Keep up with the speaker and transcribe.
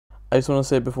I just want to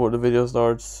say before the video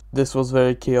starts, this was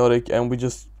very chaotic and we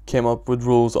just came up with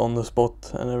rules on the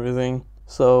spot and everything.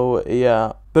 So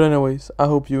yeah, but anyways, I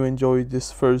hope you enjoyed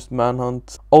this first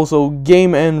manhunt. Also,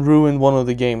 game end ruined one of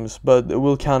the games, but it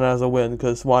will count as a win,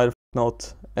 because why the f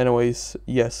not? Anyways,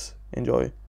 yes,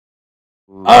 enjoy.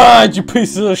 Alright, you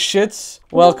pieces of shits!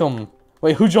 Welcome.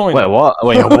 Wait, who joined? Wait, what?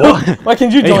 Wait, what? Why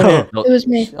can't you join here? It was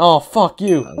me. Oh, fuck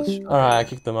you. Alright, I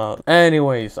kicked them out.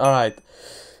 Anyways, alright.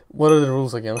 What are the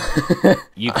rules again?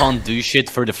 You can't do shit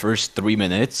for the first 3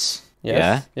 minutes.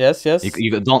 Yes. Yeah? Yes.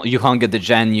 You can't get the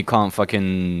gen, you can't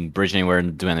fucking bridge anywhere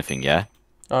and do anything, yeah?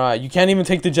 Alright, you can't even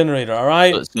take the generator,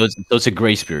 alright? So it's a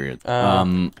grace period.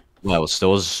 Well,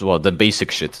 still was, well, the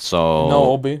basic shit, so...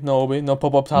 No OB, no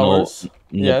pop-up towers.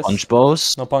 No punch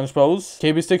bows. No punch bows.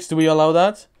 KB sticks, do we allow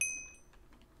that?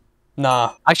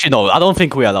 Nah. Actually, no, I don't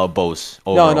think we allow bows.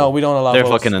 Overall. No, we don't allow They're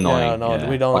bows. fucking annoying. Yeah, no, yeah,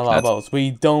 we don't allow bows.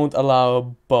 We don't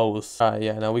allow bows. Alright,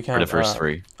 yeah, no, we can't. For the first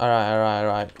three.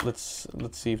 Alright. Let's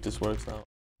see if this works now.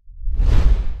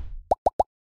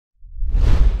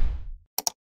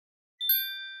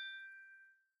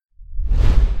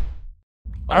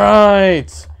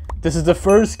 Alright! This is the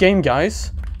first game,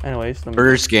 guys. Anyways,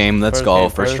 First game, let's go.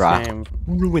 First try.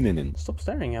 Ruining it. Stop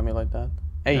staring at me like that.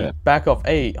 Hey, Yeah. back off.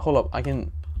 Hey, hold up. I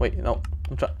can... Wait, no.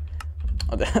 I'm trying...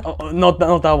 Oh, not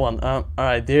that one.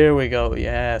 Alright, there we go.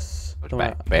 Yes. Don't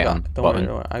worry.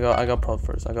 I got prod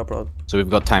first. I got prod. So we've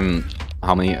got time...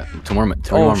 How many? Two more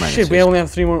minutes. Oh shit, we only have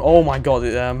 3 more. Oh my god.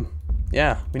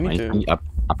 Yeah, we need to...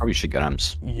 I probably should get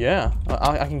M's. Yeah,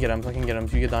 I can get M's. You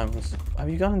get diamonds. Have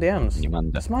you gotten the M's?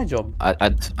 That's my job.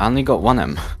 I only got 1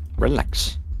 M.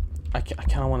 Relax. I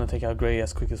kind of want to take out Gray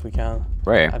as quick as we can.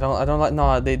 Gray? I don't like...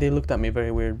 No, they looked at me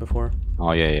very weird before.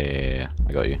 Oh, yeah.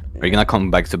 I got you. Are you gonna come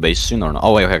back to base soon or not?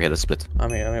 Oh, wait, okay, let's split. I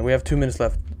mean, we have 2 minutes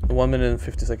left. 1 minute and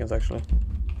 50 seconds, actually.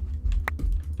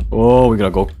 Oh, we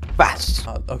gotta go fast.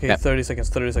 Okay, yeah. 30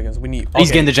 seconds. We need... He's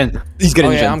getting the gen. He's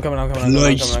getting the gen. I'm coming.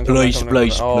 Please.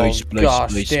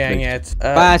 Gosh, dang it.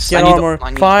 Fast, get armor.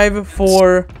 5,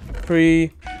 4,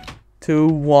 3, 2,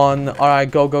 1. Alright,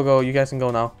 go. You guys can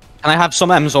go now. Can I have some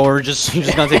M's or you're just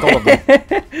gonna take all of them?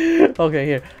 Okay,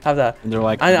 here, have that. And they're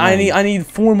like, I need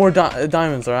 4 more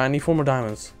diamonds, alright? I need 4 more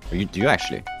diamonds. Do you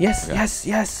actually? Yes, okay.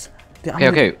 yes.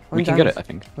 Okay, we can get it, I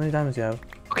think. How many diamonds do you have?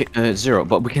 Okay, 0,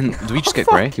 but we can... Do we just get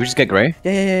Gray? Do we just get Gray?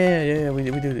 Yeah, we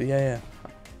do, yeah.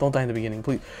 Don't die in the beginning,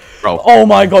 please. Bro. Oh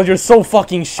my god, you're so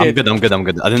fucking shit. I'm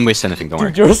good. I didn't waste anything, don't worry.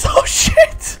 Dude, you're so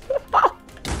shit.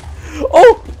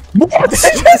 Oh! What?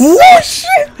 So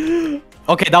shit!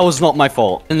 Okay, that was not my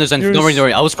fault. Don't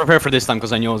worry. I was prepared for this time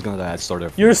because I knew I was gonna die, sort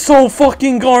of. You're so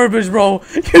fucking garbage, bro.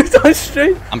 You died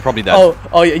straight. I'm probably dead.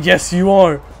 Oh, yes, you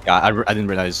are. Yeah, I didn't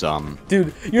realize,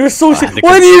 Dude, you're so shit.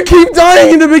 Why do you keep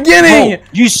dying in the beginning? Bro,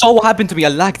 you saw what happened to me. I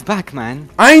lagged back, man.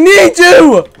 I need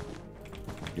you!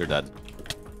 You're dead.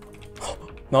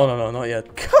 No, not yet.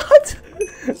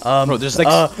 God! Bro, there's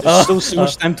like so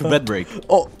much time to bed break.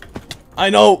 Oh, I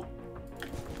know.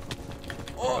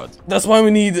 Oh, that's why we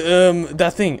need,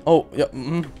 that thing. Oh, yeah,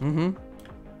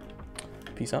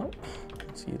 Peace out.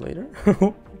 See you later.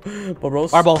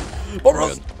 Bobros. Fireball.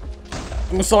 Bobros.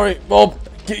 I'm sorry, Bob.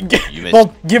 You missed.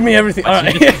 Bob, give me everything.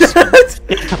 Alright.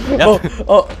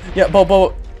 Yep.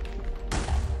 Bob.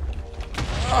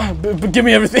 But give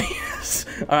me everything.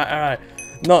 Alright.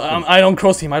 No, I don't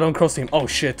cross him. Oh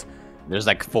shit. There's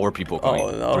like 4 people coming.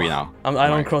 Oh, no. 3 now. I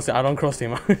don't cross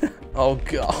him. Oh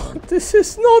god, this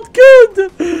is not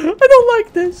good. I don't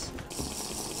like this.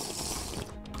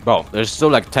 Bro, there's still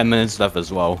like 10 minutes left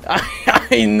as well.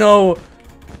 I know.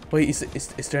 Wait,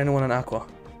 is there anyone in Aqua?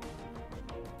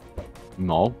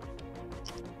 No.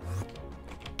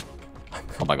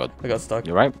 Oh my god. I got stuck.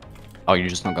 You're right? Oh, you're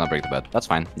just not gonna break the bed. That's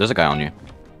fine. There's a guy on you.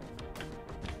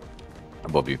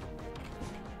 Above you.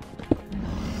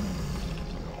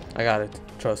 I got it.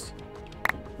 Trust.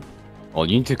 Well,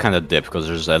 you need to kind of dip because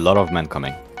there's a lot of men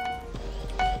coming.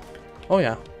 Oh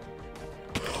yeah.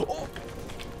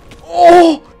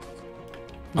 Oh!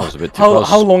 That was a bit too close.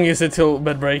 How long is it till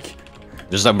bed break?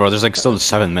 There's like, bro, there's like still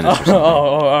 7 minutes or something.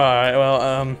 Oh, alright.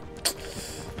 Well,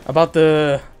 about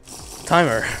the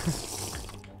timer.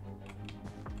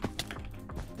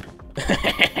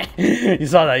 You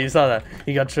saw that.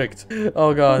 He got tricked.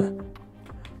 Oh god.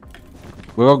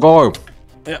 We'll go.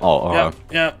 Yeah. Oh,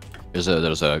 yeah. There's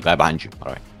a guy behind you.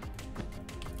 All right.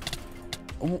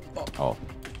 Oh.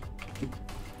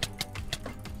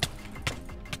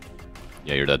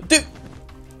 Yeah, you're dead. Dude.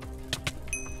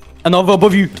 Another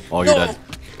above you. Oh, you're dead.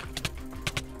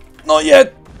 Not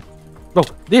yet. Bro,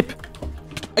 dip.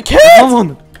 I can't. Come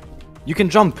on. You can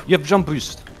jump. You have jump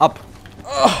boost. Up.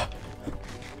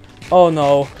 Oh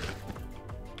no.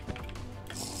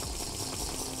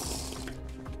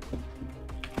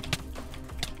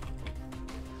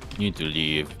 You need to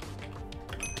leave.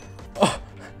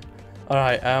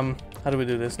 Alright, how do we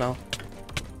do this now?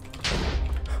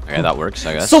 Okay, that works,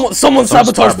 I guess. Someone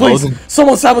sabotage, please!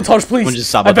 Someone sabotage, please! Someone just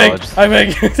sabotage. I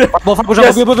beg. Yes.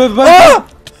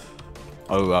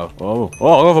 Oh, wow. Whoa.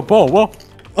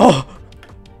 Oh!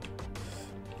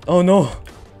 Oh no.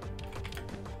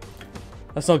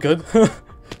 That's not good.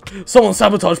 Someone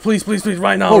sabotage, please,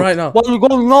 right now, right now. What are you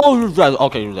going? No, you're dead.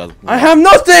 Okay, you're dead. I have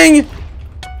nothing!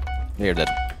 You're dead.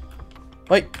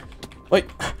 Wait.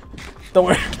 Don't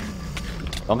worry. I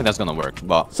don't think that's gonna work,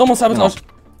 but... Someone sabotage.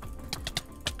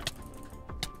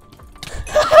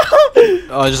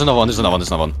 Oh, there's another one.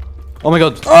 Oh my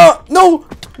god. No!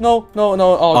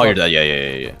 Oh, you're dead.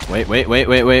 Yeah. Wait.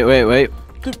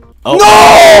 Oh.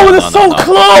 No! That's so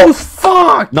close!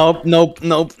 Fuck! Nope.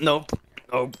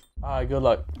 Alright, good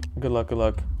luck.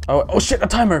 Oh shit, a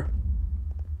timer!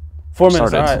 4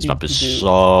 minutes, alright. This map is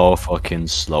so fucking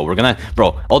slow. We're gonna...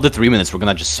 Bro, all the 3 minutes, we're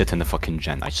gonna just sit in the fucking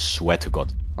gen. I swear to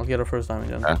god. I'll get our first diamond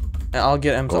gen. Okay. And I'll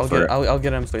get M's. I'll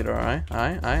get M's later, alright?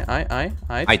 Alright. Alright,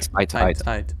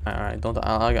 don't...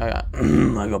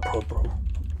 I got pro.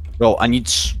 Bro, I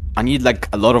need like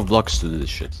a lot of blocks to do this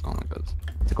shit. Oh my god.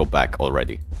 To go back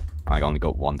already. I only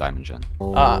got 1 diamond gen.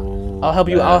 I'll help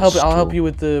you. I'll help you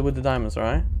with the diamonds,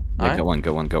 alright? Yeah, go on.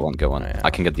 Yeah. I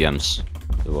can get the M's.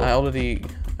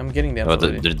 I'm getting the M's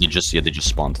already. They just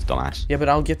spawned, dumbass. Yeah, but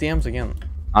I'll get the M's again.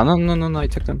 No, I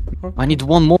took them. I need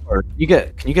 1 more. Can you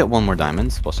get 1 more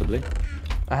diamond, possibly?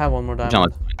 I have 1 more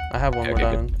diamond. I have 1 more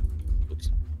diamond.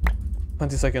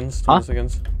 20 seconds. 20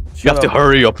 seconds. You have to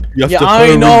hurry up.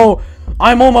 I know.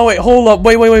 I'm on my way. Hold up.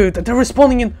 Wait. They're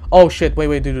respawning in. Oh shit.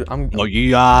 Wait, dude. No,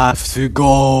 you have to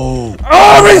go.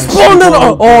 Oh, responded.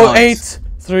 Oh, 8,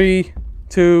 3,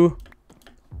 2.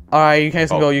 Alright, you guys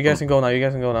can go. You guys can go now.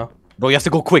 Bro, you have to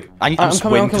go quick. I'm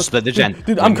waiting to split the gen.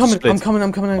 Dude, I'm coming.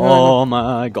 Oh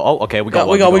my god. Oh, okay, we got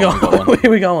one. We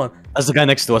got one. That's the guy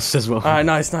next to us as well. Alright,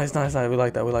 nice. We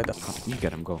like that. You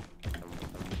get him, go.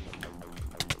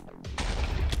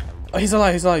 Oh, he's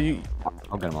alive. I'll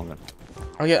get him.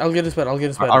 I'll get his bed.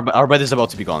 Our bed is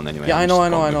about to be gone anyway. Yeah, I know.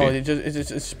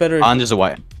 It's better. And there's a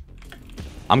white.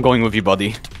 I'm going with you,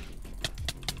 buddy.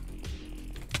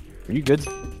 Are you good?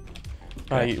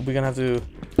 Alright, we're gonna have to...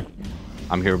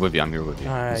 I'm here with you.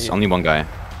 There's only 1 guy.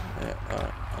 Yeah,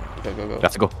 alright. Go. You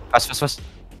have to go. Fast.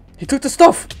 He took the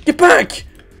stuff! Get back!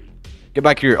 Get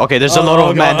back here. Okay, there's a lot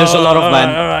of men.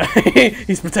 Alright.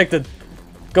 He's protected.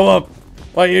 Go up.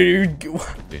 Why you...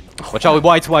 Watch out,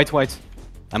 white.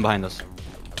 I'm behind us.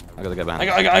 I gotta get behind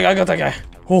us. I got that guy.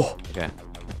 Oh. Okay.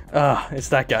 It's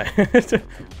that guy.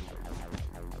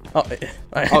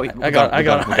 I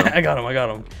got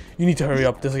him. You need to hurry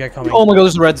up. There's a guy coming. Oh my god,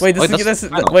 there's red. Wait,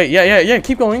 wait, yeah.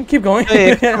 Keep going. Yeah, keep going.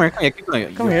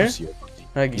 Come here.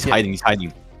 He's hiding.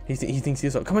 He thinks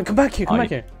he's... Come back here.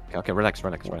 Okay, relax.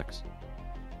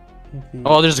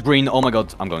 Oh, there's green. Oh my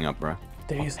god, I'm going up, bro.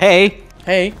 There he is. Hey.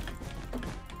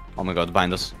 Oh my god,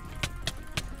 behind us.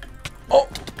 Oh,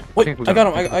 wait, I got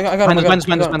him. I got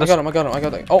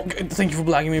him. Oh, thank you for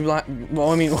blacking me. Well,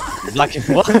 I mean... Blacking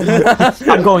what?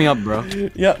 I'm going up, bro.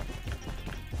 Yeah.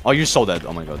 Oh, you're so dead.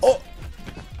 Oh my god. Oh.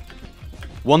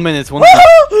 1 minute. Bro,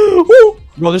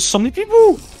 there's so many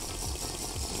people.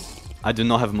 I do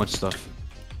not have much stuff.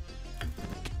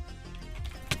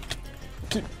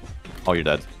 Oh, you're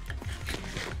dead.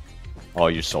 Oh,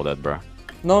 you're so dead, bro.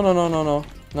 No. I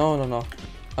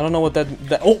don't know what that...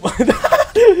 Oh!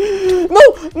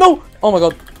 No! Oh my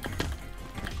god.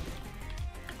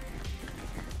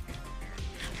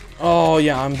 Oh,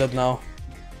 yeah, I'm dead now.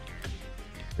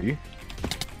 Are you?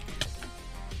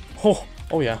 Oh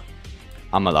yeah.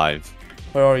 I'm alive.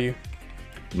 Where are you?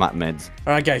 Mid.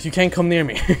 Alright, guys, you can't come near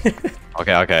me.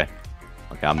 Okay,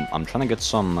 I'm trying to get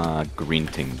some green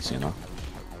things, you know?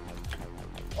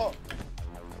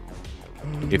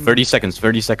 Okay, 30 seconds.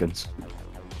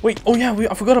 Wait, oh yeah,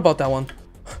 I forgot about that one.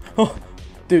 Oh,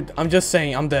 dude, I'm just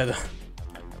saying, I'm dead.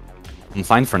 I'm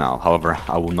fine for now, however,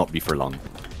 I will not be for long.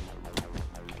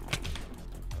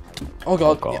 Oh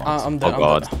god, yeah, I'm dead. Oh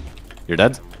god. You're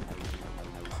dead?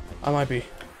 I might be.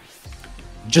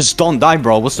 Just don't die,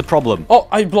 bro. What's the problem? Oh,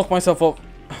 I blocked myself up.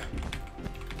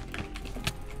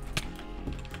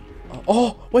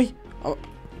 Oh, wait.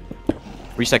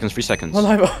 3 seconds.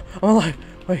 I'm alive.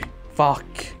 Wait, fuck.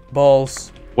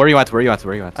 Balls. Where are you at? I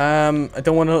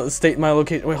don't want to state my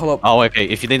location. Wait, hold up. Oh, okay.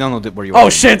 If they don't know where you are.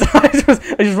 Oh shit! I just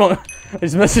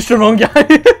messaged the wrong guy.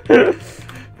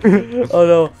 Oh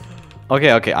no.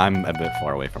 Okay. I'm a bit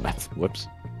far away from that. Whoops.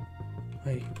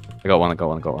 Wait. I got one.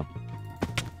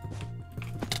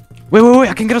 Wait.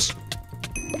 I can get us.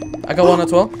 I got one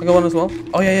as well.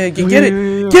 Oh yeah, get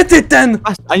it. Get it then.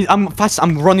 Fast. I'm fast.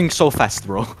 I'm running so fast,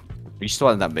 bro. Are you still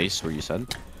at that base where you said?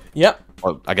 Yeah.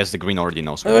 Well, I guess the green already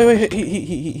knows. Wait,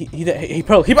 he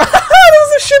pearl. That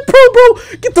was a shit pearl,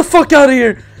 bro. Get the fuck out of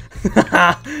here.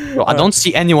 Bro, I don't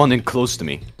see anyone in close to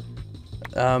me.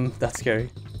 That's scary.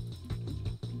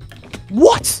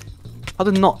 What? I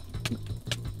did not.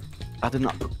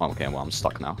 Oh, okay, well, I'm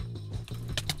stuck now.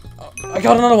 I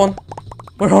got another one.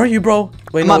 Where are you, bro?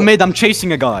 Wait, I'm mid. I'm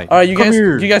chasing a guy. All right, you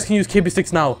guys can use KB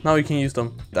sticks now. Now you can use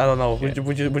them. I don't know. Yeah.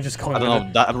 We're just going. I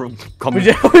don't know.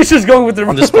 We're just going with the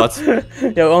on the spot.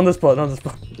 Yeah, on the spot.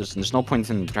 There's no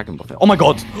point in dragon buffet. Oh my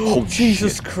god! Oh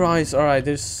Jesus shit. Christ! All right,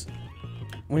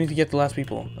 we need to get the last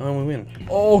people, and then we win.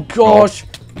 Oh gosh!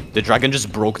 The dragon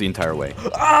just broke the entire way.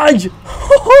 Ay!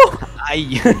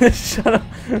 Aye. Shut up.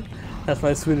 That's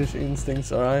my Swedish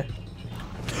instincts. All right.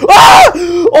 Ah!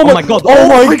 Oh my god! Oh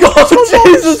my god!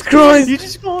 Jesus Christ! You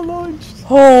just got launched.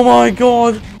 Oh my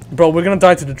god! Bro, we're gonna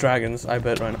die to the dragons. I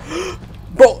bet right now.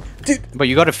 Bro, dude. But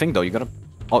you got a thing though. You got a.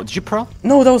 Oh, did you pearl?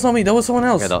 No, that was not me. That was someone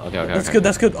else. Okay. That's good.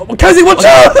 That's good. Oh, Kysiek, watch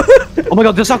out! Oh my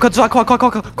god! There's quack.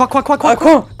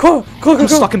 I'm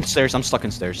stuck in stairs. I'm stuck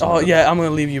in stairs. Oh yeah, I'm gonna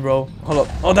leave you, bro. Hold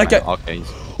up. Oh, that guy. Okay.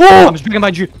 Oh! I'm just bringing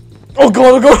behind you. Oh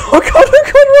god! Run!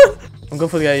 I'm going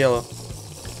for the guy yellow.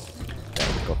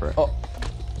 Yeah, go for it. Oh.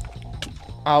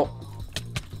 Ow.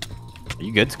 Are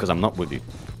you good? Because I'm not with you.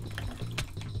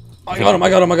 I got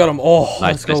him. Oh, Nice.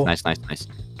 let's go. Nice.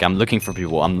 Okay, I'm looking for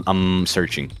people. I'm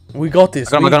searching. We got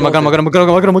this. I got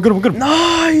him.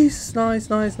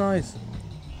 Nice.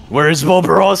 Where is Bob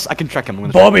Ross? I can track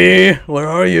him. Bobby, where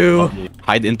are you?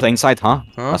 Hide in plain sight, huh?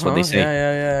 That's what they say.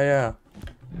 Yeah.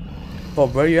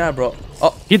 Bob, where you at, bro?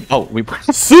 Oh, we.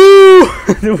 Sue!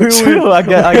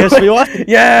 I guess we won.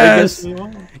 Yes!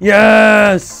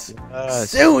 Yes!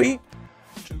 Suey!